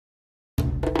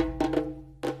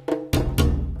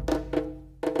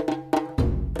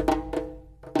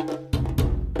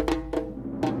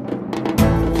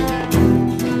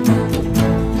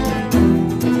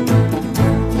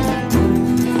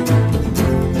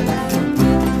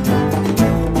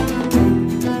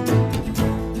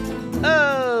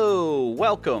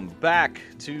Welcome back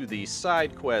to the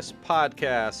Side Quest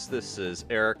podcast. This is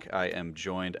Eric. I am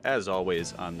joined, as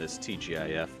always, on this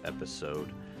TGIF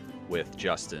episode with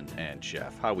Justin and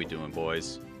Jeff. How we doing,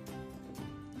 boys?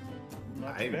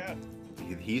 Not too bad.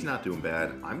 He's not doing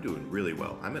bad. I'm doing really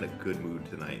well. I'm in a good mood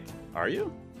tonight. Are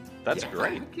you? That's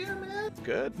great. Yeah, man.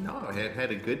 Good. No, I had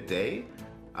a good day.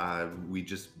 We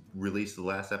just released the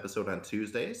last episode on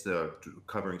Tuesday, so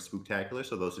covering Spooktacular.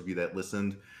 So those of you that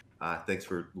listened, thanks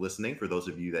for listening. For those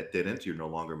of you that didn't, you're no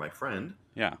longer my friend.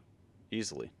 Yeah,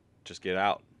 easily. Just get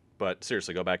out. But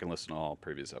seriously, go back and listen to all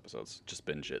previous episodes. Just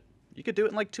binge it. You could do it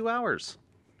in like 2 hours.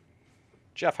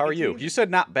 Jeff, how are you? You said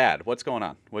not bad. What's going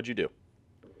on? What'd you do?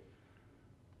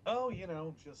 Oh,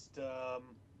 just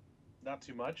not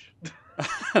too much.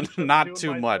 Not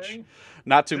too much.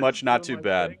 Not too much, not too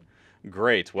bad.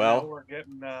 Great. Well, we're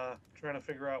getting trying to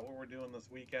figure out what we're doing this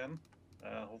weekend.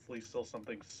 Hopefully still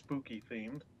something spooky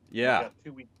themed. Yeah.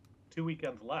 We've got two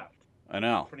weekends left. I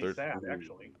know. Pretty sad,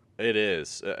 actually. It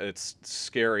is. It's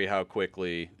scary how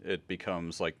quickly it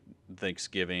becomes like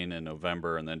Thanksgiving in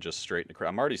November and then just straight into.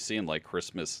 I'm already seeing like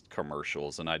Christmas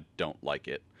commercials and I don't like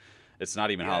it. It's not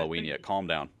even Halloween yet. Calm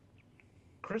down.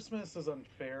 Christmas is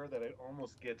unfair that it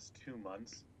almost gets 2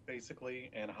 months,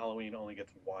 basically, and Halloween only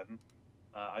gets 1.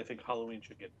 I think Halloween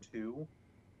should get 2,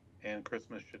 and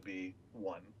Christmas should be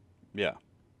 1. Yeah,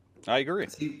 I agree.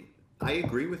 See, I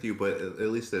agree with you, but at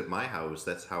least at my house,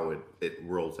 that's how it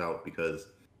rolls out, because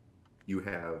you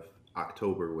have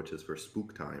October, which is for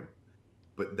spook time,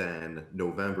 but then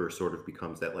November sort of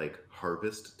becomes that like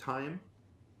harvest time.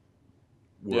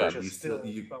 Yeah, you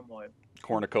somewhat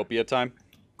cornucopia time.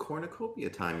 Cornucopia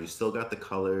time. You still got the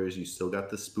colors, you still got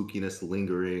the spookiness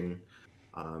lingering.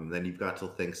 Then you've got till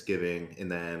Thanksgiving,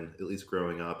 and then at least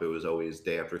growing up, it was always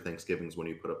day after Thanksgiving's when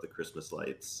you put up the Christmas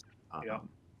lights.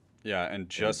 Yeah, and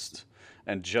just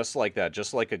like that,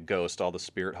 just like a ghost, all the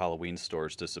Spirit Halloween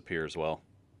stores disappear as well.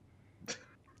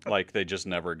 Like they just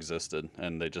never existed,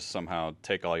 and they just somehow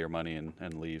take all your money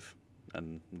and leave,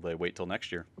 and they wait till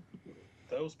next year.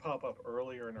 Those pop up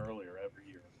earlier and earlier every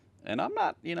year. And I'm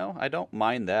not, I don't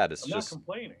mind that. I'm not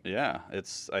complaining. Yeah,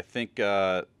 I think,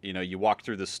 you walk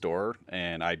through the store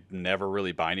and I never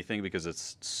really buy anything because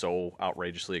it's so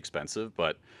outrageously expensive,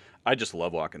 but I just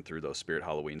love walking through those Spirit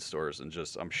Halloween stores and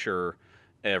I'm sure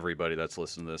everybody that's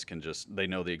listening to this they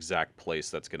know the exact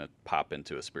place that's going to pop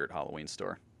into a Spirit Halloween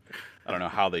store. I don't know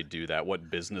how they do that,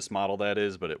 what business model that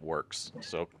is, but it works.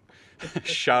 So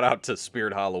shout out to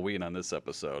Spirit Halloween on this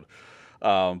episode.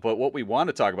 But what we want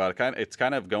to talk about, it's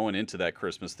kind of going into that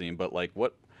Christmas theme, but like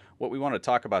what we want to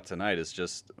talk about tonight is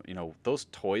just, those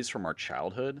toys from our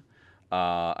childhood.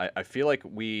 I feel like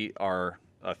we are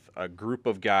a group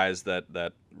of guys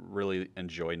that really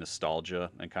enjoy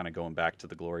nostalgia and kind of going back to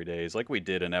the glory days like we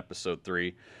did in episode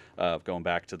 3 of going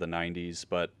back to the 90s.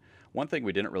 But one thing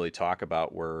we didn't really talk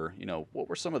about were, what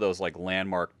were some of those like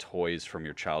landmark toys from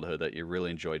your childhood that you really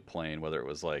enjoyed playing, whether it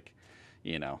was like,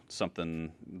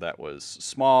 something that was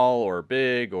small or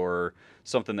big or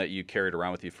something that you carried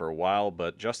around with you for a while.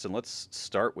 But Justin, let's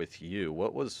start with you.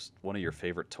 What was one of your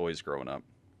favorite toys growing up?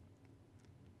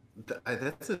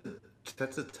 That's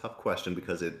a tough question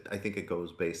because I think it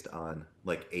goes based on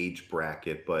like age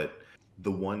bracket, but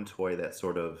the one toy that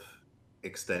sort of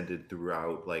extended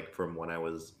throughout, like from when I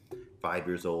was 5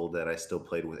 years old, that I still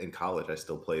played with in college, I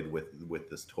still played with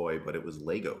this toy, but it was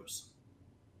Legos.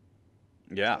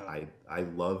 Yeah. I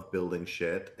love building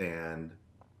shit, and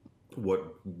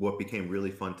what became really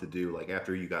fun to do, like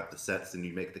after you got the sets and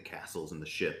you make the castles and the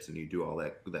ships and you do all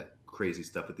that crazy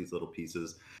stuff with these little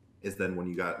pieces, is then when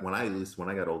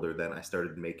I got older, then I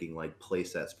started making like play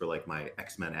sets for like my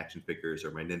X-Men action figures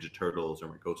or my Ninja Turtles or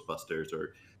my Ghostbusters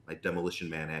or my Demolition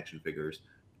Man action figures.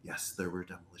 Yes, there were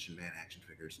Demolition Man action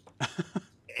figures.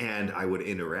 And I would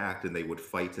interact and they would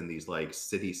fight in these like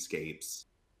cityscapes.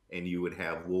 And you would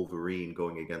have Wolverine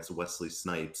going against Wesley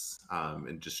Snipes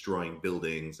and destroying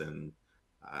buildings, and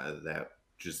that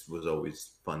just was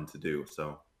always fun to do.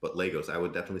 So, but Legos, I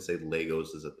would definitely say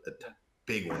Legos is a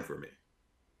big one for me.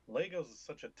 Legos is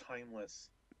such a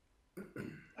timeless,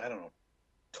 I don't know,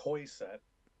 toy set.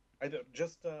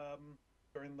 Just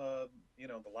during the the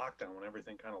lockdown when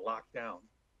everything kind of locked down,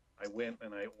 I went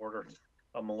and I ordered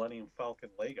a Millennium Falcon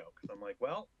Lego because I'm like,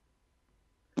 well,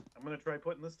 I'm going to try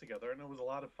putting this together, and it was a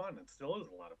lot of fun. It still is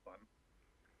a lot of fun.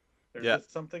 There's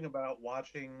just something about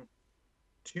watching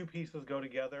two pieces go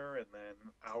together, and then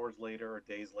hours later or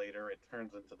days later, it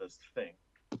turns into this thing.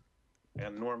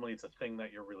 And normally it's a thing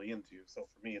that you're really into. So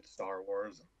for me, it's Star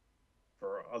Wars. And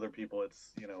for other people,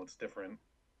 it's, it's different,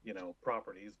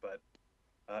 properties. But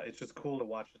it's just cool to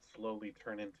watch it slowly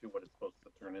turn into what it's supposed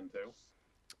to turn into.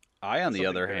 On There's the something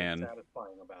other very hand,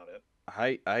 satisfying about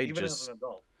it, I even as just an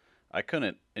adult. I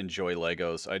couldn't enjoy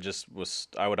Legos.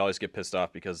 I would always get pissed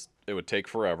off because it would take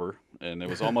forever, and it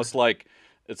was almost like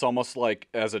it's almost like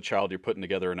as a child you're putting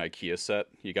together an IKEA set.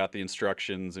 You got the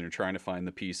instructions and you're trying to find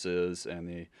the pieces, and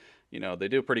they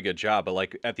do a pretty good job. But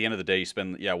like at the end of the day, you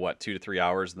spend what 2 to 3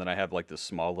 hours, and then I have like this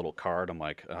small little card. I'm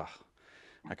like, ugh,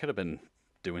 I could have been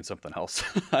doing something else.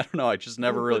 I don't know. I just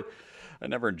never Well, really, I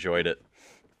never enjoyed it.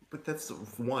 but that's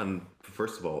one.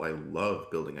 First of all, I love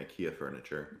building IKEA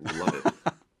furniture. Love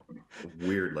it.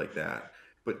 Weird like that.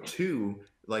 But two,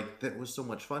 like that was so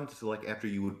much fun to like after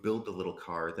you would build the little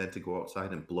car, then to go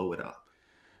outside and blow it up.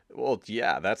 Well,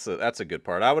 yeah, that's a good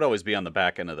part. I would always be on the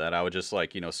back end of that. I would just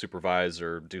like supervise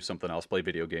or do something else, play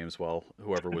video games while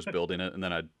whoever was building it, and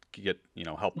then I'd get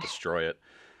help destroy it.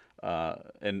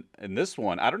 And this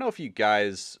one, I don't know if you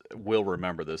guys will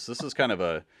remember this. This is kind of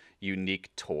a unique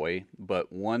toy,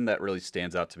 but one that really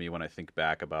stands out to me when I think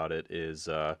back about it is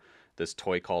this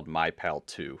toy called My Pal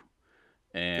 2.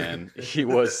 And he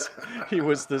was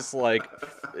this like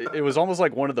it was almost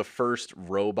like one of the first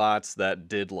robots that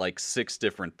did like six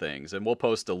different things, and we'll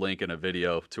post a link in a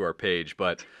video to our page.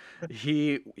 But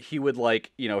he would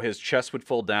like his chest would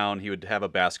fold down, he would have a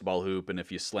basketball hoop, and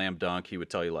if you slam dunk he would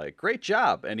tell you like great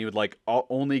job, and he would like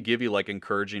only give you like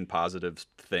encouraging positive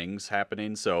things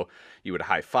happening. So you would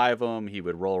high five him, he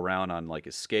would roll around on like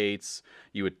his skates,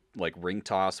 you would like ring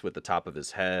toss with the top of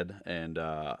his head, and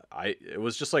it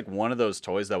was just like one of those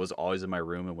toys that was always in my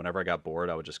room, and whenever I got bored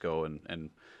I would just go and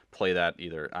play that,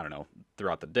 either I don't know,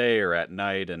 throughout the day or at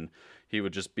night, and he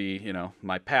would just be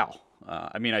my pal.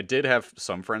 I mean, I did have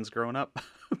some friends growing up,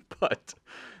 but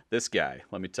this guy,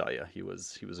 let me tell you, he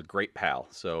was a great pal.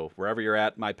 So wherever you're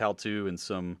at, My Pal 2 in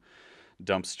some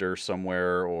dumpster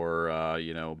somewhere, or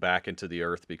back into the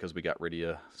earth because we got rid of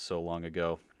you so long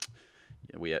ago.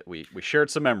 We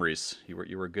shared some memories. You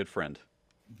were a good friend.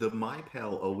 The My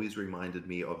Pal always reminded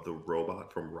me of the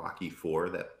robot from Rocky Four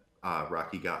that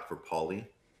Rocky got for Paulie.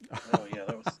 Oh yeah,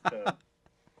 that was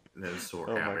And then so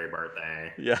Oh my. happy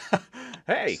birthday. Yeah.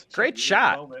 Hey, such a great weird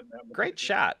shot. moment in that Great movie.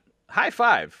 shot. High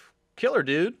five. Killer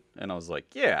dude. And I was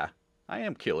like, yeah, I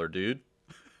am killer dude.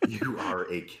 You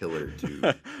are a killer,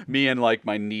 dude. Me in like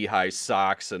my knee-high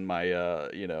socks and my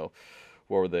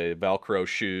what were they, Velcro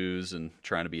shoes, and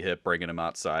trying to be hip, bringing him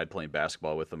outside, playing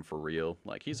basketball with him for real.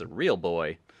 Like he's a real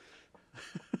boy.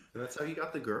 And that's how you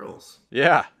got the girls.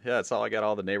 Yeah, yeah. That's all I got.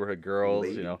 All the neighborhood girls.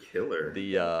 Lady killer.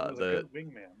 The He was a good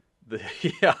wingman. the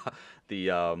yeah, the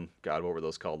God, what were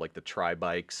those called? Like the tri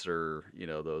bikes, or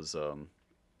those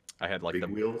I had like Big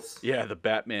wheels. the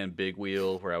Batman big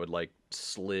wheel where I would like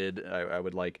slid. I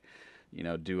would like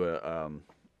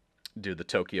do the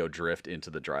Tokyo drift into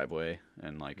the driveway,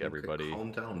 and like Okay, everybody.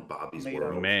 calm down, Bobby's Made out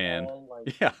World. of Man. all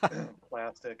like Yeah.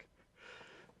 plastic.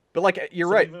 But like you're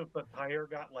So right. even if the tire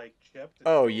got like chipped, it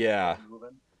Oh still yeah. kept moving.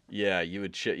 Yeah, you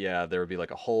would yeah, there would be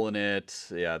like a hole in it.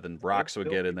 Yeah, then rocks would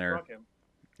Still get in keep there. trucking.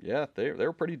 Yeah, they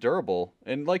were pretty durable.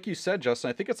 And like you said, Justin,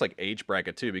 I think it's like age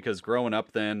bracket too, because growing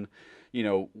up then,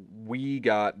 we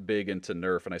got big into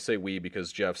Nerf, and I say we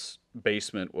because Jeff's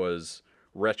basement was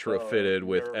retrofitted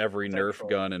with Nerf every Nerf Central.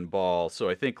 gun and ball. So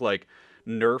I think like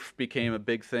Nerf became a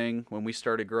big thing when we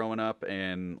started growing up,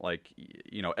 and like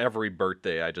every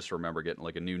birthday I just remember getting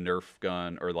like a new Nerf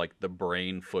gun, or like the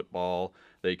brain football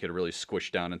that you could really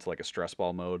squish down into like a stress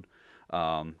ball mode.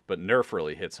 But Nerf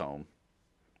really hits home.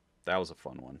 That was a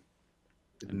fun one.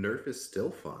 Nerf is still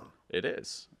fun. It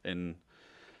is. And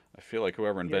I feel like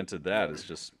whoever invented that is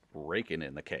just raking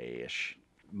in the cash.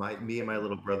 Me and my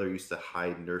little brother used to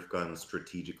hide Nerf guns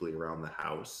strategically around the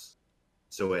house.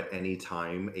 So at any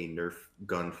time, a Nerf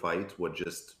gun fight would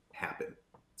just happen.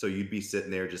 So you'd be sitting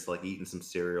there just like eating some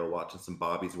cereal, watching some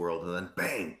Bobby's World, and then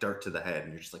bang, dart to the head.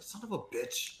 And you're just like, son of a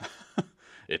bitch.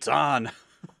 It's on.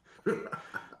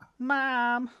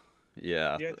 Mom.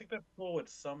 Yeah. Yeah, I think that's cool with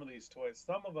some of these toys.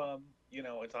 Some of them,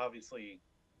 it's obviously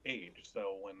age.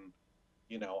 So when,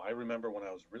 I remember when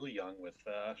I was really young with,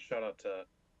 shout out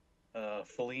to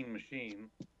Feline Machine,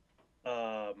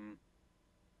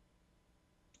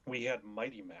 we had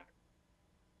Mighty Max.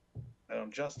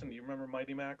 Justin, do you remember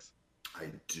Mighty Max? I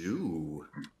do.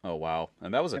 Oh wow.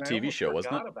 And that was a And I TV almost show,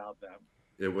 wasn't it? forgot about them.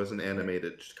 It was an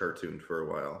animated cartoon for a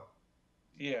while.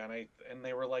 Yeah, and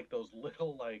they were like those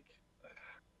little like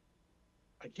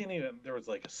I can't even. There was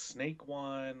like a snake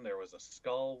one, there was a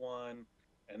skull one,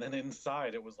 and then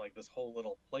inside it was like this whole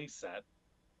little play set,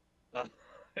 uh,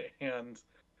 and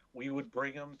we would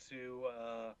bring them to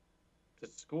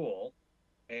school,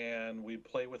 and we'd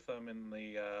play with them in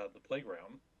the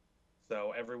playground.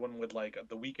 So everyone would like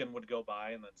the weekend would go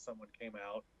by, and then someone came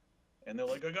out and they're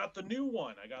like, I got the new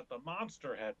one, I got the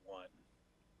Monster Head one,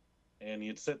 and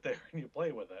you'd sit there and you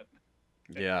play with it.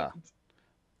 Yeah. And,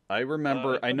 I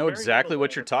remember. it I took know very little exactly to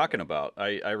what you're entertain talking me. about.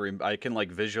 I can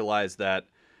like visualize that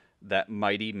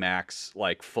Mighty Max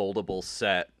like foldable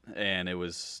set, and it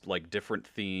was like different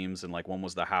themes, and like one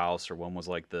was the house, or one was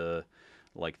like the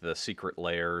secret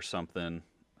lair or something.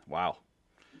 Wow,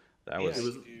 that Yeah, It was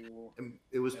was you do,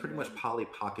 it was and pretty much then Polly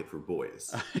Pocket for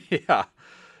boys. yeah,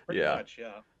 pretty yeah. much,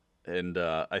 yeah. And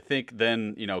I think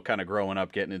then, kind of growing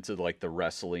up, getting into like the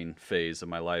wrestling phase of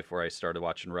my life, where I started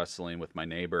watching wrestling with my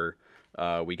neighbor.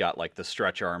 We got like the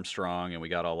Stretch Armstrong, and we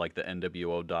got all like the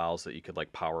NWO dolls that you could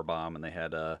like power bomb, and they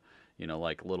had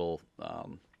like little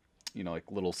like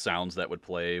little sounds that would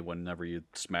play whenever you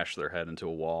smash their head into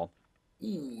a wall.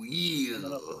 Ooh, And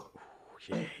then,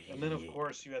 yeah. Yeah, and then of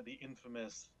course you had the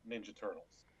infamous Ninja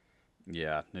Turtles,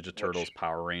 yeah. Ninja Turtles, which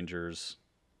Power Rangers.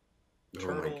 Oh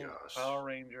my Turtles, gosh. Power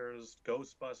Rangers,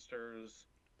 Ghostbusters,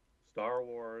 Star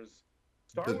Wars.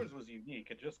 Star The Wars was unique.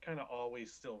 It just kind of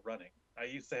always still running. I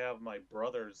used to have my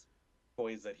brother's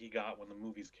toys that he got when the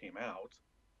movies came out,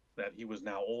 that he was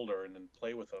now older and then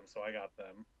play with them, so I got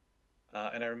them.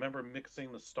 And I remember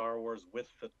mixing the Star Wars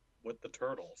with the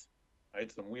Turtles. I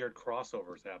had some weird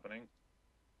crossovers happening.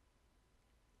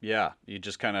 Yeah, you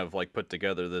just kind of like put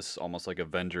together this almost like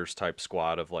Avengers type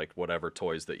squad of like whatever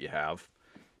toys that you have.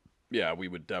 Yeah, we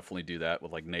would definitely do that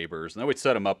with like neighbors. And then we'd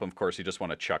set them up. Of course, you just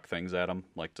want to chuck things at them,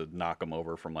 like to knock them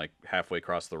over from like halfway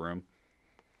across the room.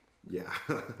 yeah.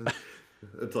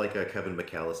 It's like a Kevin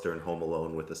McAllister in Home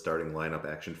Alone with the starting lineup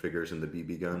action figures and the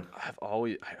BB gun.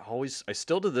 I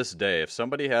still to this day, if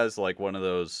somebody has like one of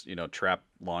those, trap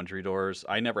laundry doors,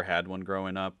 I never had one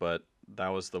growing up, but that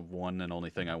was the one and only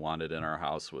thing I wanted in our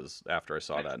house was after I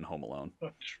saw that in Home Alone.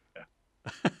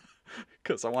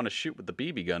 Because I want to shoot with the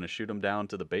BB gun and shoot them down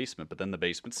to the basement, but then the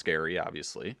basement's scary,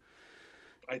 obviously.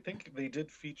 I think they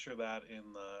did feature that in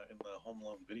the Home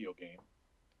Alone video game,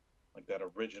 like that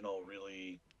original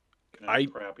really kind of I,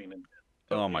 crappy Nintendo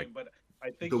oh my, game. But I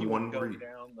The think you would one go where,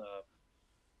 down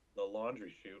the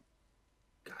laundry chute.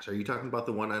 gosh, are you talking about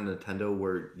the one on Nintendo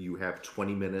where you have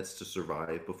 20 minutes to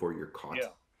survive before you're caught? Yeah.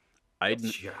 I,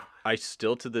 Yep. Yeah. I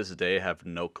still to this day have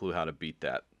no clue how to beat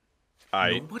that.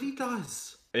 I, Nobody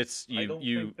does. it's I you, don't think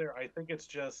you, there. I think it's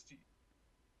just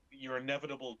your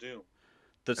inevitable doom.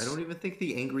 I this don't even think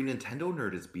the angry Nintendo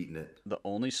nerd has beaten it. The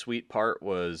only sweet part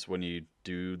was when you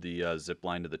do the zip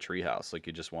line to the treehouse. Like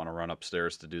you just want to run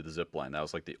upstairs to do the zip line. That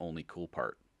was like the only cool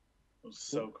part. It was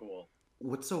Well, so cool.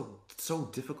 what's so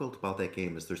difficult about that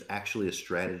game is there's actually a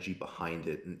strategy behind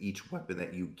it, and each weapon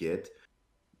that you get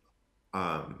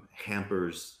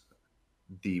hampers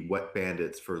the wet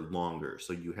bandits for longer.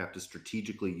 So you have to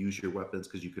strategically use your weapons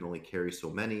because you can only carry so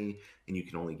many and you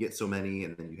can only get so many.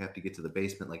 And then you have to get to the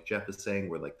basement, like Jeff is saying,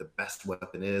 where like the best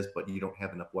weapon is, but you don't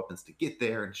have enough weapons to get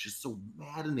there. And it's just so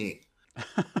maddening.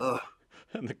 Ugh.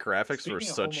 And the graphics were Speaking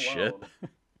of such Home shit.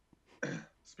 Alone,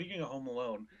 speaking of Home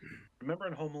Alone, remember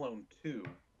in Home Alone 2,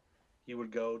 he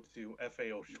would go to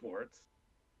FAO Schwartz,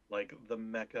 like the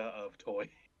mecca of Toy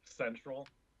Central.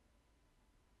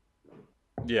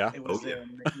 Yeah. It Oh was yeah.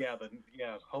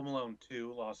 in Home Alone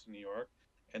 2, Lost in New York,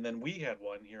 and then we had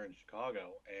one here in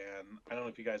Chicago. And I don't know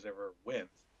if you guys ever went,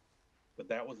 but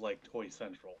that was like Toy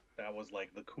Central. That was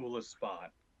like the coolest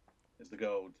spot is to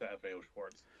go to FAO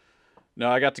Schwartz. No,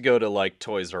 I got to go to like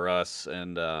Toys R Us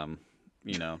and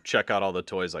check out all the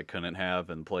toys I couldn't have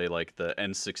and play like the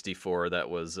N64 that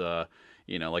was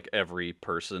like every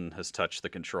person has touched the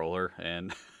controller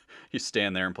and you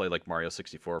stand there and play like Mario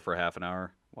 64 for half an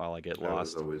hour while I get That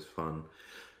was lost. always fun.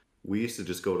 We used to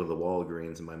just go to the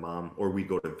Walgreens and my mom, or we'd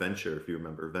go to Venture, if you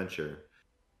remember Venture.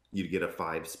 You'd get a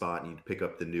 5 spot and you'd pick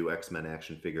up the new X-Men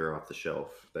action figure off the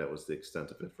shelf. That was the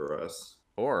extent of it for us.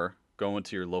 Or going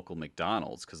to your local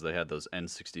McDonald's because they had those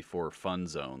N64 fun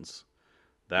zones.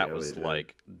 That Yeah, they was did.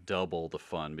 like double the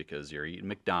fun because you're eating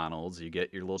McDonald's, you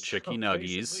get your little chicky So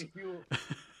nuggies. basically, you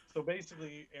so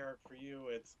basically, Eric, for you,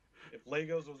 it's if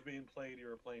Legos was being played, you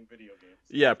were playing video games.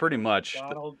 Yeah, If you pretty were at much.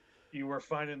 McDonald's, you were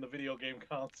finding the video game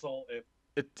console. If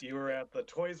It you were at the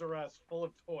Toys R Us full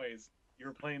of toys, you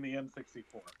were playing the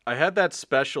N64. I had that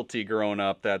specialty growing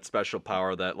up, that special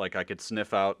power that like I could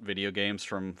sniff out video games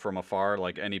from afar.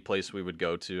 Like any place we would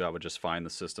go to, I would just find the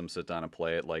system, sit down and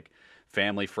play it. Like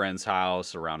family friend's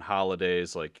house around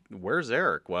holidays. Like, where's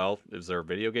Eric? Well, is there a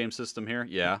video game system here?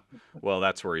 Yeah. Well,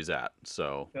 that's where he's at.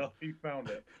 So, No, he found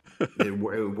it. It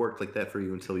worked like that for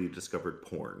you until you discovered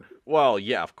porn. well,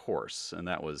 yeah, of course, and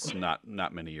that was not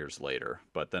many years later.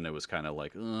 But then it was kind of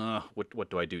like, what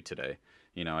do I do today?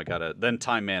 You know, I gotta then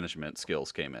time management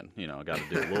skills came in. You know, I gotta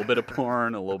do a little bit of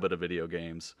porn, a little bit of video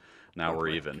games. Now Oh we're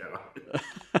my even.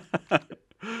 god.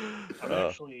 I'm uh,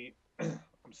 actually,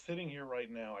 I'm sitting here right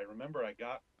now. I remember I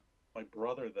got my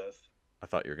brother this I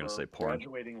thought you were gonna for say porn.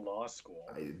 graduating law school.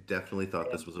 I definitely thought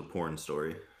And this was a porn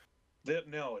story.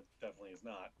 no, it definitely is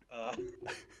not.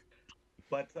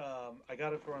 But I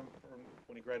got it from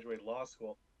when he graduated law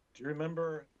school. Do you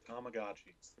remember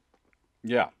Tamagotchis?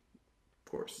 Yeah.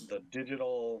 Of course. The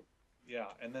digital, yeah.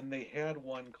 And then they had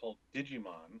one called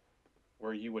Digimon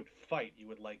where you would fight. You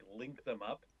would like link them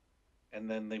up, and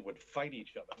then they would fight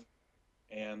each other.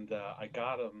 And I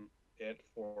got him it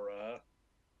for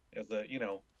as a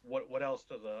what else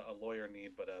does a lawyer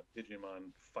need but a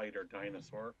Digimon fighter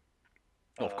dinosaur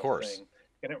Of course. thing?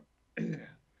 And it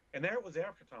and that was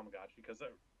after Tamagotchi because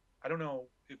I don't know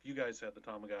if you guys had the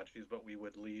Tamagotchis, but we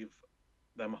would leave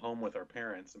them home with our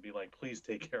parents and be like, please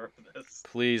take care of this.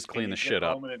 Please And clean the you'd shit get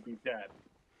up. home and it'd be dead.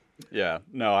 Yeah.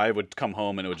 No, I would come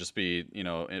home and it would just be,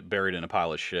 buried in a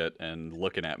pile of shit and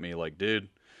looking at me like, dude,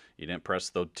 you didn't press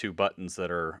the two buttons that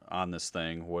are on this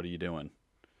thing. What are you doing?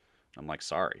 I'm like,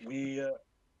 sorry. We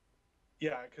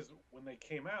yeah, because when they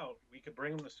came out, we could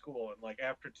bring them to school, and like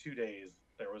after 2 days,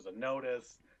 there was a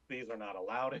notice: these are not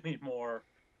allowed anymore.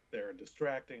 They're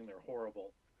distracting. They're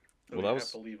horrible. So Well, we'd have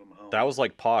to leave them home. that was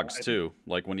like Pogs I, too.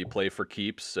 Like when you play for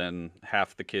keeps and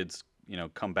half the kids,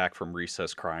 come back from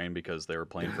recess crying because they were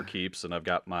playing for keeps. And I've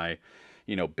got my,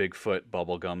 Bigfoot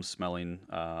bubblegum smelling,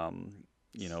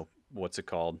 what's it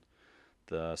called?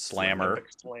 The slammer, Epic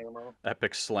Slammer.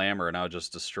 epic slammer, and I would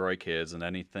just destroy kids and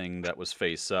anything that was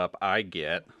face up. I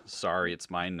get. Sorry, it's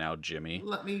mine now, Jimmy.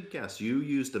 Let me guess. You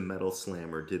used a metal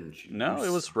slammer, didn't you? No, You it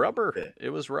son was of a rubber. bitch. It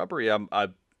was rubbery. I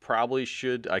probably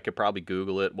should. I could probably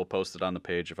Google it. We'll post it on the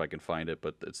page if I can find it.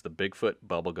 But it's the Bigfoot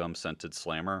bubblegum scented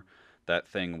slammer. That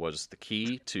thing was the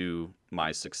key to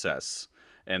my success.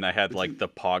 And I had But like you, the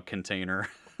Pog container.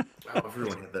 oh,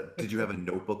 everyone had that. Did you have a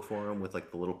notebook for them with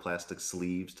like the little plastic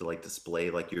sleeves to like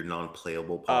display like your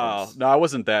non-playable Oh pogs? no, I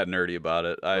wasn't that nerdy about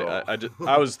it. Oh,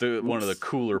 I was one of the oops.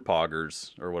 cooler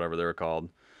poggers or whatever they were called.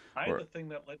 I had Or the thing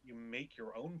that let you make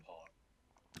your own pod.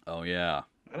 oh yeah,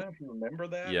 I don't know if you remember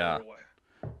that yeah, or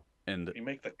what. and You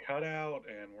make the cutout,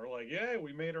 and we're like, "Yeah,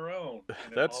 we made our own,"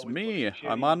 and it that's always looks me.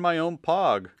 I'm shitty, on my own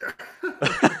Pog.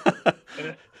 and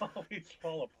it always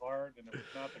fall apart, and it was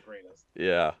not the greatest.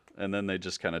 Yeah, and then they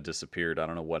just kind of disappeared. I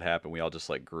don't know what happened. We all just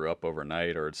like grew up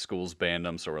overnight, or schools banned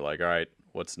them. So we're like, all right,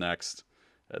 what's next?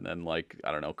 And then like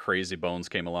I don't know, Crazy Bones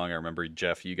came along. I remember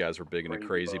Jeff, you guys were big into Crazy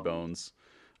Crazy Bones,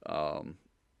 Bones, um,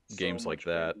 so games like much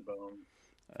that. Crazy Bones,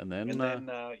 And then and then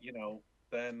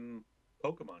then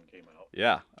Pokemon came out.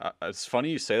 yeah, it's funny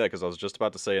you say that because I was just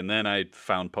about to say. And then I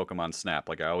found Pokemon Snap.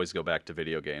 Like I always go back to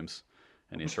video games,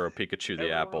 and you throw Pikachu the Everyone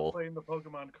was apple. playing the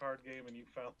Pokemon card game, and you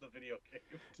found the video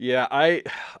game. Yeah, I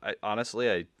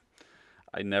honestly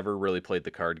I never really played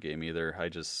the card game either. I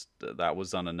just that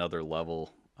was on another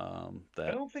level. I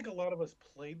That don't think a lot of us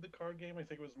played the card game. I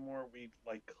think it was more we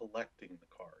like collecting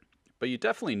the cards. But you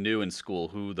definitely knew in school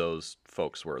who those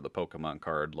folks were, the Pokemon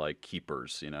card like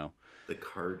keepers, The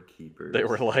card They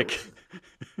were keepers. like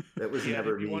That was Yeah, and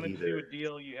never if you me wanted to do a either.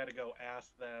 deal, you had to go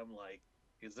ask them like,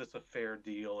 "Is this a fair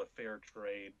deal, a fair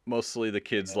trade?" mostly the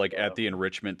kids And like at the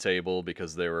enrichment table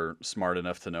because they were smart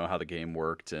enough to know how the game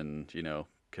worked and,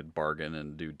 could bargain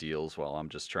and do deals while I'm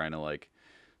just trying to like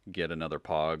get another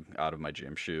pog out of my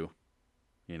gym shoe,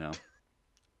 you know.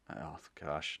 Oh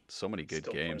gosh, so many good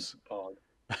still playing games. Pog.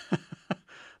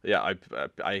 Yeah,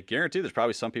 I guarantee there's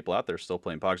probably some people out there still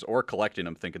playing Pogs or collecting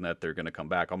them, thinking that they're going to come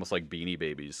back, almost like Beanie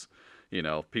Babies.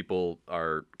 People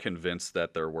are convinced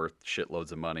that they're worth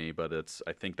shitloads of money, but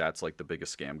I think that's like the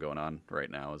biggest scam going on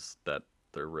right now is that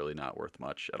they're really not worth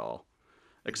much at all,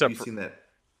 Have except you for seen that?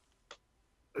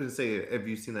 I was gonna say, have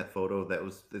you seen that photo that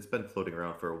was? It's been floating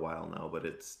around for a while now, but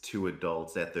it's two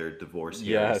adults at their divorce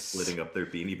hearing yes, splitting up their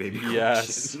Beanie Baby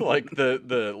yes, like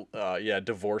collection. the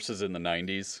divorces in the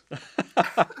 '90s.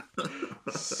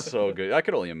 So good. I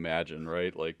could only imagine,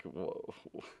 right? Like,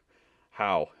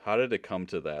 how did it come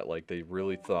to that? Like, they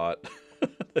really thought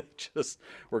they just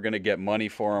were gonna get money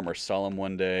for them or sell them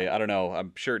one day. I don't know.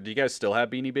 I'm sure. Do you guys still have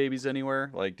Beanie Babies anywhere?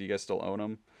 Like, do you guys still own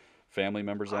them? Family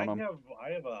members own them? I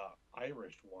have a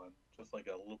Irish one, just like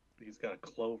a little. He's got a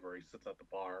Clover. He sits at the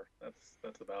bar.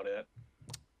 That's about it.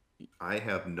 I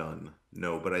have none.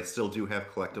 No, but I still do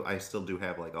have collectible. I still do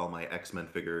have like all my X-Men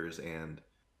figures, and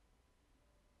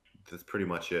that's pretty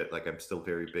much it. Like I'm still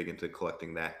very big into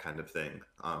collecting that kind of thing.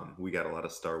 We got a lot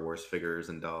of Star Wars figures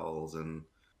and dolls, and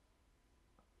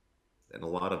a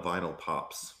lot of vinyl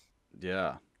pops.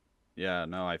 Yeah. Yeah,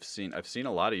 no, I've seen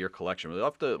a lot of your collection. We'll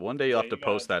have to one day you'll Yeah, have to you got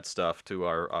post that stuff to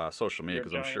our social media your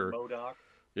because I'm giant sure. Modoc.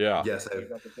 Yeah. Yes, You I've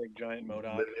got the big giant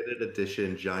Modoc. limited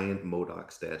edition giant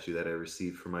Modoc statue that I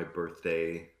received for my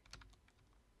birthday.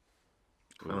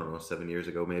 I Ooh. don't know, 7 years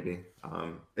ago maybe.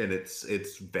 And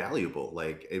it's valuable.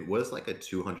 Like it was like a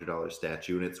 $200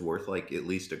 statue, and it's worth like at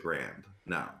least $1,000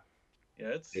 now.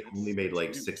 Yeah, They only made it's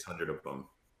like huge. 600 of them.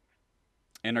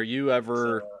 And are you It's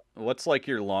ever? What's like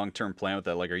your long-term plan with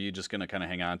that? Like, are you just gonna kind of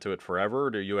hang on to it forever, or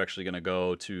are you actually gonna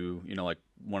go to like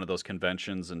one of those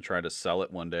conventions and try to sell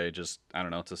it one day? Just I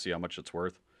don't know to see how much it's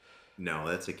worth. No,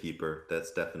 that's a keeper.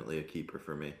 That's definitely a keeper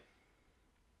for me.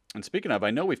 And speaking of,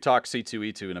 I know we've talked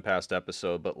C2E2 in a past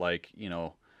episode, but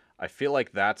I feel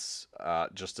like that's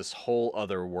just this whole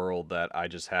other world that I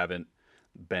just haven't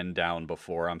been down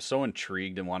before. I'm so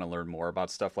intrigued and want to learn more about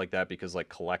stuff like that because like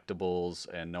collectibles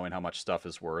and knowing how much stuff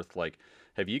is worth. Like,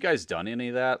 have you guys done any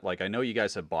of that? Like, I know you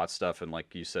guys have bought stuff and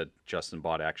like you said, Justin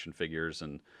bought action figures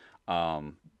but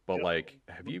yeah, like,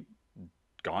 have you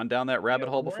gone down that yeah. rabbit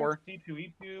hole When we're at before?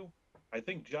 C2E2, I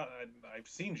think I've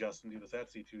seen Justin do this at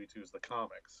C2E2 is the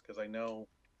comics because I know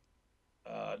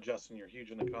Justin, you're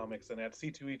huge into comics, and at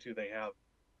C2E2 they have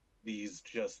these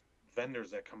just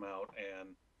vendors that come out and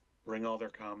bring all their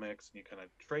comics, and you kind of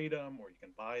trade them or you can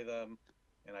buy them.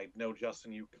 And I know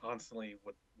Justin, you constantly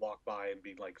would walk by and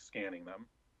be like scanning them.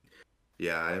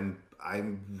 Yeah, I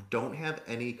don't have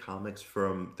any comics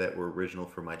from that were original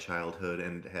from my childhood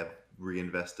and have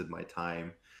reinvested my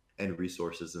time and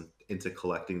resources into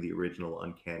collecting the original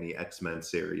Uncanny X-Men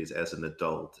series as an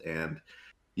adult. And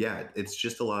yeah, it's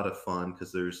just a lot of fun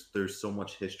because there's so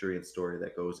much history and story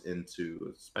that goes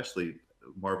into especially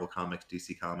Marvel Comics,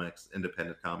 DC Comics,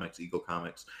 Independent Comics, Eagle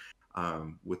Comics,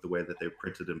 with the way that they're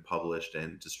printed and published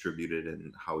and distributed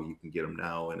and how you can get them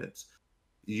now. And it's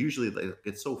usually like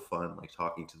it's so fun like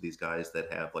talking to these guys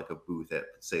that have like a booth at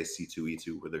say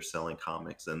C2E2 where they're selling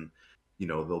comics, and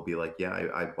they'll be like, yeah,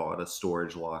 I bought a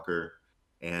storage locker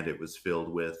and it was filled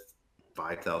with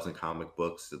 5,000 comic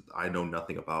books. I know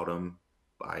nothing about them.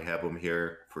 I have them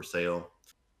here for sale.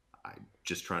 I'm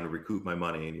just trying to recoup my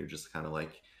money. And you're just kind of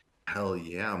like, hell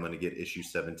yeah, I'm going to get issue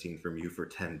 17 from you for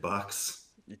 $10.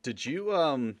 Did you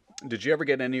ever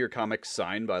get any of your comics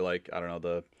signed by like I don't know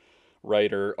the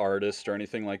writer, artist, or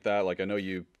anything like that? Like I know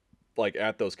you like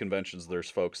at those conventions there's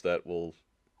folks that will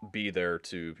be there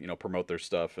to, promote their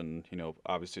stuff and,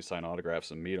 obviously sign autographs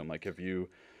and meet them. Like have you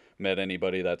met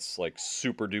anybody that's like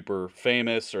super duper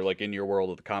famous or like in your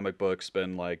world of the comic books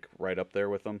been like right up there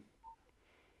with them?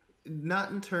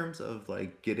 Not in terms of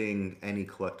like getting any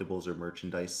collectibles or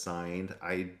merchandise signed.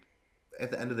 At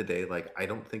the end of the day, like I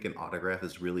don't think an autograph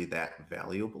is really that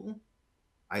valuable.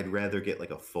 I'd rather get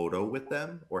like a photo with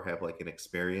them or have like an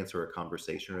experience or a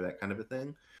conversation or that kind of a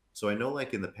thing. So I know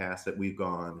like in the past that we've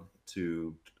gone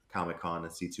to Comic Con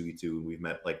and C2E2 and we've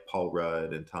met like Paul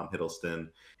Rudd and Tom Hiddleston,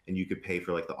 and you could pay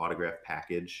for like the autograph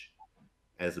package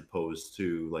as opposed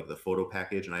to like the photo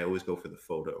package. And I always go for the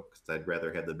photo because I'd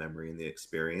rather have the memory and the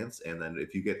experience. And then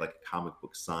if you get like a comic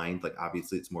book signed, like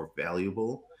obviously it's more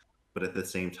valuable, but at the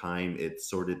same time, it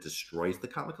sort of destroys the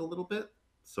comic a little bit.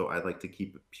 So I like to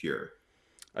keep it pure.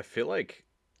 I feel like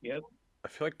Yeah, I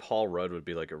feel like Paul Rudd would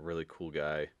be like a really cool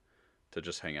guy to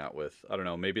just hang out with. I don't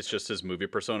know, maybe it's just his movie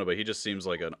persona, but he just seems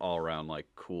like an all-around like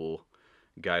cool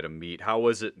guy to meet. How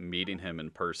was it meeting him in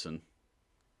person?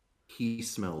 He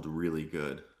smelled really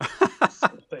good.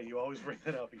 say you always bring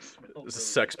that up. He smells Is a really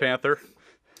Sex good. Panther?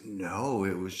 No,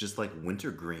 it was just like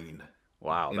wintergreen.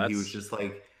 Wow, And he was that's just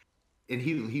like, and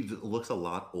he looks a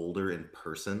lot older in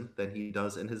person than he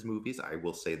does in his movies. I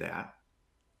will say that.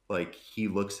 Like he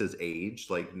looks his age.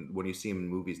 Like when you see him in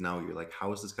movies now, you're like,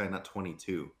 how is this guy not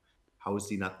 22? How is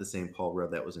he not the same Paul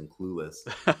Rudd that was in Clueless?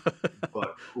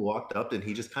 But walked up and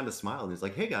he just kind of smiled and he's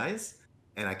like, "Hey guys."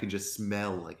 And I could just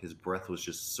smell like his breath was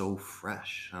just so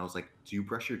fresh. And I was like, "Do you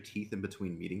brush your teeth in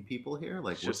between meeting people here?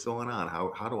 Like, it's what's just going on?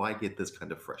 How do I get this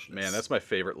kind of man, freshness?" that's my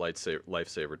favorite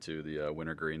lifesaver too, the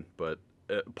wintergreen. But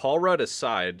Paul Rudd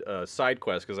aside, side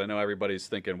quest because I know everybody's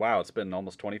thinking, wow, it's been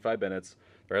almost 25 minutes.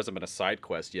 There hasn't been a side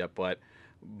quest yet, but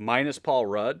minus Paul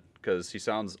Rudd because he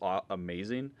sounds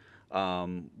amazing.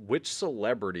 Which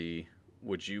celebrity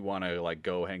would you want to like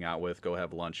go hang out with, go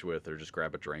have lunch with, or just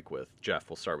grab a drink with? Jeff,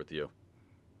 we'll start with you.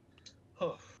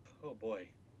 Oh, oh boy.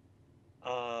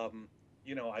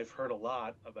 I've heard a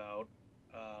lot about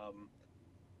um,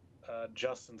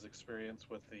 Justin's experience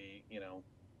with the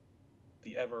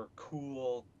ever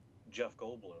cool Jeff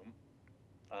Goldblum.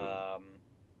 Um,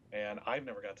 and I've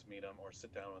never got to meet him or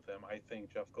sit down with him. I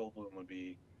think Jeff Goldblum would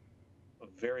be a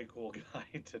very cool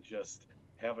guy to just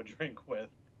have a drink with.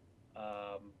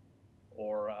 Um,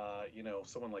 or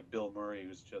someone like Bill Murray,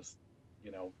 who's just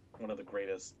one of the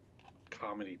greatest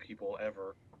comedy people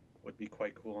ever, would be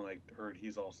quite cool. And I heard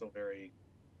he's also very,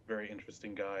 very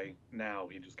interesting guy now.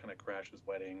 He just kind of crashes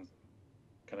weddings,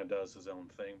 kind of does his own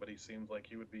thing, but he seems like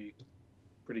he would be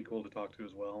pretty cool to talk to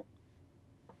as well.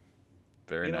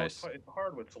 Very nice. It's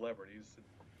hard with celebrities.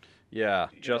 Yeah,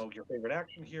 just Your favorite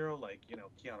action hero, like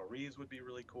Keanu Reeves, would be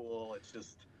really cool. It's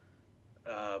just,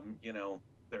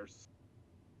 there's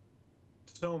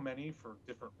so many for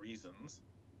different reasons.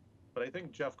 But I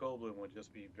think Jeff Goldblum would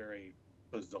just be very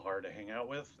bizarre to hang out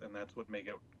with, and that's what make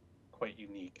it quite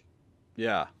unique.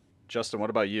 yeah. Justin, what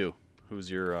about you? Who's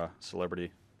your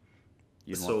celebrity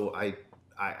you'd want? So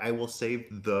I will save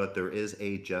there is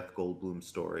a Jeff Goldblum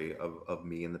story of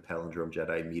me and the Palindrome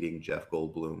Jedi meeting Jeff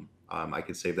Goldblum. I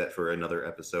can save that for another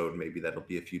episode. Maybe that'll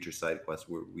be a future side quest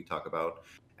where we talk about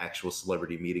actual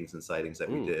celebrity meetings and sightings that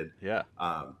we Ooh, did. yeah.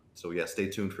 So yeah, stay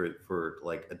tuned for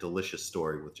like a delicious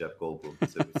story with Jeff Goldblum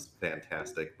because it was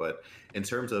fantastic. But in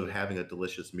terms of having a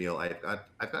delicious meal, I've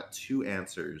got two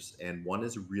answers, and one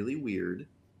is really weird,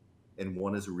 and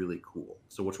one is really cool.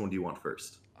 So which one do you want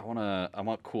first? I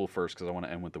want cool first because I want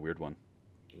to end with the weird one.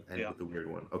 End Yeah. with the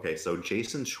weird one. Okay, so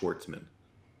Jason Schwartzman.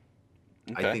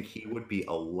 I Okay. think he would be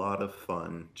a lot of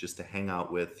fun just to hang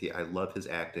out with. I love his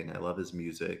acting. I love his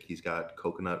music. He's got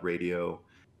Coconut Radio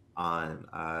on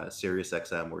Sirius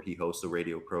XM where he hosts a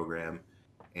radio program,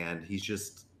 and he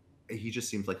just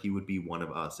seems like he would be one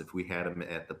of us if we had him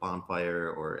at the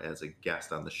bonfire or as a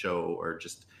guest on the show or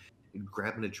just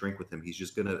grabbing a drink with him.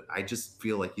 I just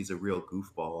feel like he's a real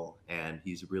goofball and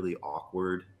he's really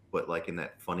awkward, but like in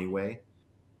that funny way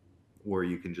where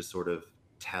you can just sort of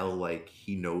tell like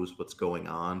he knows what's going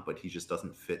on, but he just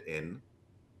doesn't fit in.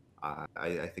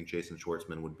 I think Jason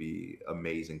Schwartzman would be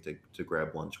amazing to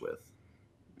grab lunch with.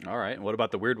 All right. What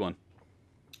about the weird one?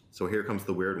 So here comes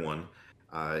the weird one.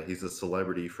 He's a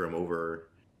celebrity from over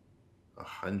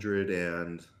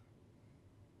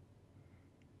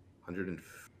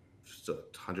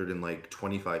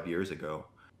 125 years ago,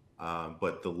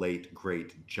 but the late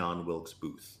great John Wilkes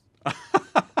Booth.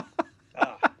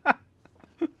 Ah,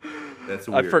 That's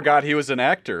a I weird forgot he was an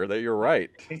actor. That you're right.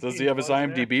 Does he have his was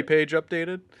an IMDb actor. page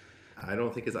updated? I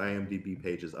don't think his IMDb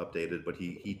page is updated, but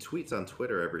he tweets on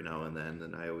Twitter every now and then,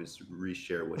 and I always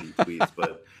reshare what he tweets.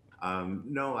 But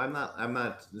no, I'm not. I'm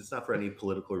not. It's not for any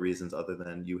political reasons other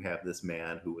than you have this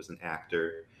man who was an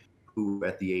actor who,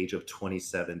 at the age of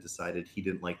 27, decided he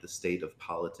didn't like the state of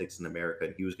politics in America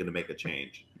and he was going to make a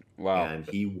change. Wow. And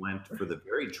he went for the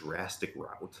very drastic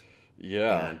route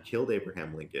Yeah. and killed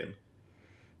Abraham Lincoln,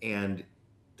 and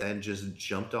then just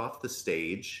jumped off the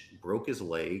stage, broke his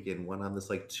leg, and went on this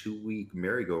like 2 week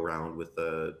merry-go-round with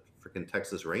the freaking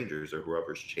Texas Rangers or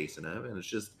whoever's chasing him. And it's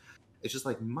just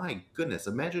like, my goodness,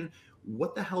 imagine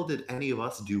what the hell did any of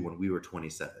us do when we were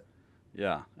 27?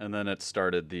 Yeah. And then it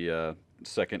started the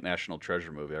second National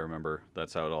Treasure movie. I remember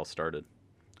that's how it all started.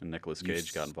 And Nicolas You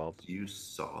Cage got s- involved. you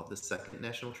saw the second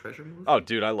National Treasure movie? Oh,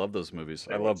 dude, I love those movies.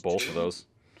 I There love was both two? of those.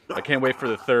 I can't wait for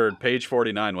the third. Page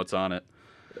 49. What's on it?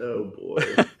 Oh boy.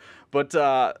 But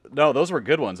no, those were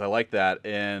good ones. I like that,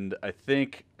 and I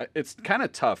think it's kind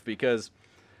of tough because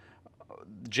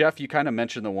Jeff, you kind of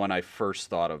mentioned the one I first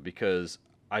thought of because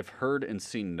I've heard and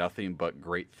seen nothing but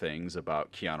great things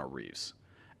about Keanu Reeves,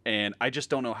 and I just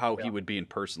don't know how he Yeah. would be in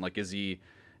person. Like, is he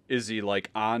like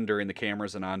on during the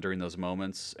cameras and on during those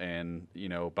moments, and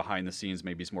behind the scenes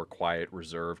maybe he's more quiet,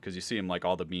 reserved because you see him like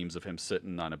all the memes of him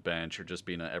sitting on a bench or just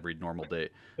being a every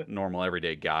normal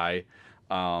everyday guy.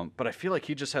 But I feel like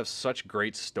he just has such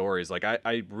great stories. Like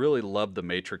I really loved The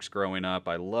Matrix growing up.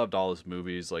 I loved all his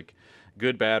movies, like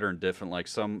good, bad, or indifferent. Like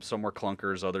some were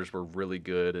clunkers, others were really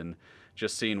good, and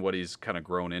just seeing what he's kind of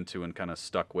grown into and kind of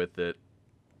stuck with it.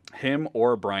 Him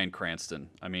or Bryan Cranston.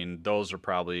 I mean, those are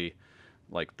probably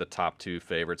like the top two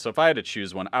favorites. So if I had to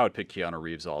choose one, I would pick Keanu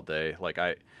Reeves all day.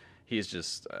 He's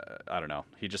just I don't know.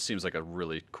 He just seems like a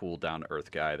really cool, down to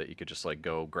earth guy that you could just like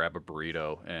go grab a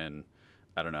burrito and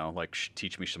I don't know, like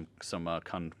teach me some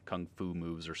kung fu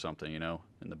moves or something, in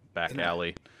the back And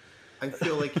alley. I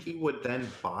feel like he would then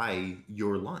buy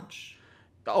your lunch.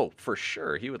 Oh, for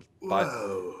sure, he would buy.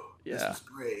 Whoa, this Yeah. was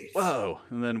great. Whoa,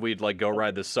 and then we'd like go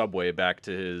ride the subway back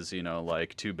to his,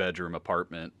 like 2-bedroom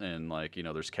apartment, and like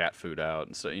there's cat food out,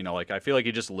 and so like I feel like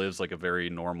he just lives like a very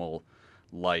normal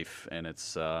life, and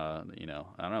it's I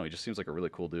don't know, he just seems like a really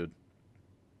cool dude.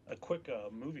 A quick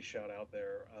movie shout out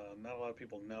there. Not a lot of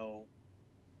people know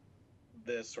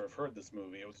this or have heard this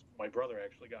movie. It was my brother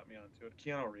actually got me onto it.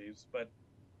 Keanu Reeves, but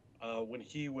when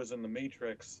he was in The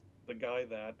Matrix, the guy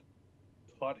that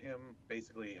taught him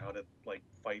basically how to like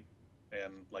fight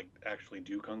and like actually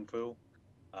do kung fu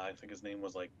I think his name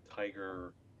was like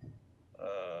Tiger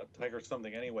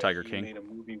something. Anyway, Tiger he King. made a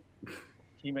movie.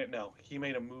 He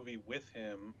made a movie with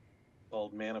him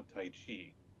called Man of Tai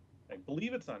Chi. I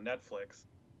believe it's on Netflix,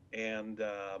 and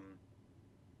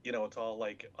it's all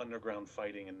like underground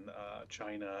fighting in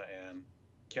China, and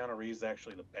Keanu Reeves is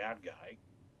actually the bad guy,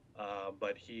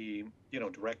 but he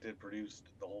directed, produced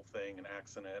the whole thing, and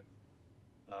acts in it.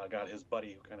 Got his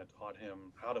buddy who kind of taught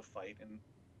him how to fight, and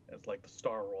it's like the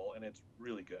star role, and it's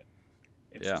really good.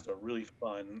 It's Yeah. just a really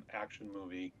fun action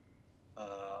movie,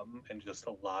 and just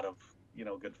a lot of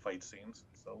good fight scenes.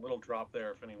 So a little drop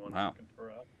there if anyone's Wow. looking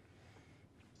for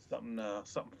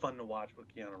something fun to watch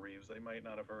with Keanu Reeves they might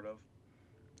not have heard of.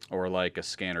 Or like A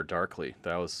Scanner Darkly.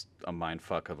 That was a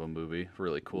mindfuck of a movie.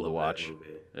 Really cool to Love that watch.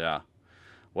 movie. Yeah.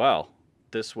 Well,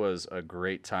 this was a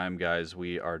great time, guys.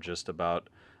 We are just about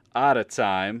out of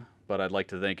time, but I'd like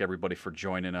to thank everybody for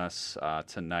joining us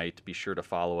tonight. Be sure to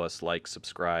follow us, like,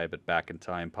 subscribe at Back in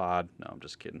Time Pod. No, I'm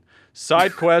just kidding.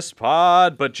 SideQuest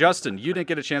Pod. But Justin, you didn't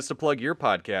get a chance to plug your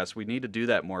podcast. We need to do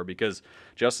that more because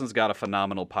Justin's got a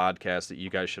phenomenal podcast that you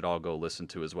guys should all go listen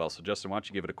to as well. So, Justin, why don't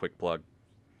you give it a quick plug?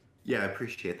 Yeah, I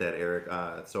appreciate that, Eric.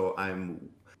 So I'm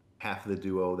half of the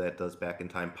duo that does Back in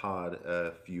Time Pod.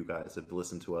 If you guys have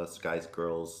listened to us, guys,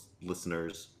 girls,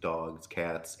 listeners, dogs,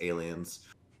 cats, aliens,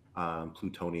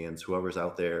 Plutonians, whoever's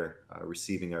out there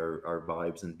receiving our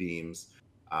vibes and beams,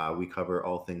 we cover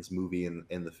all things movie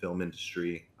in the film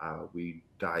industry. We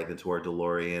dive into our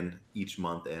DeLorean each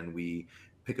month and we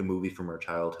pick a movie from our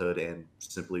childhood and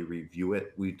simply review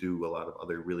it. We do a lot of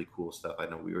other really cool stuff. I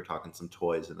know we were talking some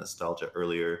toys and nostalgia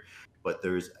earlier, but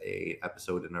there's a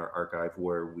episode in our archive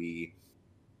where we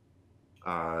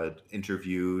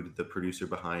interviewed the producer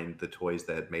behind the toys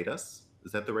that made us.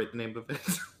 Is that the right name of it?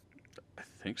 I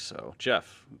think so.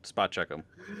 Jeff, spot check him.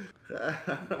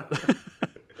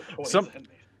 Toys Some- and-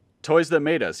 Toys That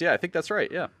Made Us. Yeah, I think that's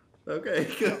right. Yeah. Okay.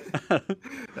 I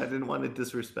didn't want to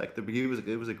disrespect him, but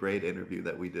it was a great interview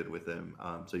that we did with him.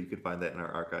 So you could find that in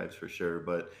our archives for sure.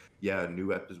 But yeah,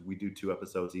 new episodes. We do 2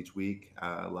 episodes each week.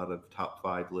 A lot of top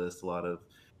 5 lists, a lot of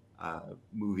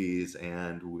movies,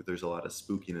 and there's a lot of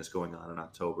spookiness going on in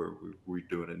October. We're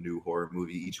doing a new horror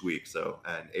movie each week. So,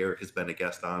 and Eric has been a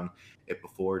guest on it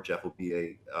before. Jeff will be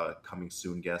a coming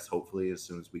soon guest, hopefully, as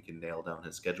soon as we can nail down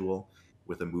his schedule,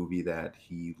 with a movie that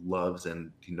he loves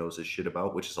and he knows his shit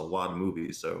about, which is a lot of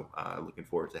movies. So looking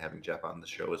forward to having Jeff on the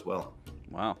show as well.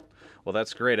 Wow. Well,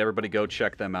 that's great. Everybody go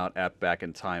check them out at Back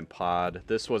in Time Pod.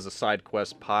 This was a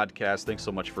SideQuest podcast. Thanks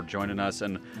so much for joining us.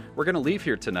 And we're going to leave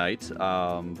here tonight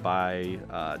by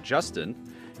Justin.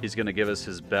 He's going to give us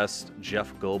his best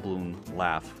Jeff Goldblum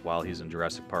laugh while he's in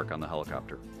Jurassic Park on the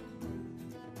helicopter.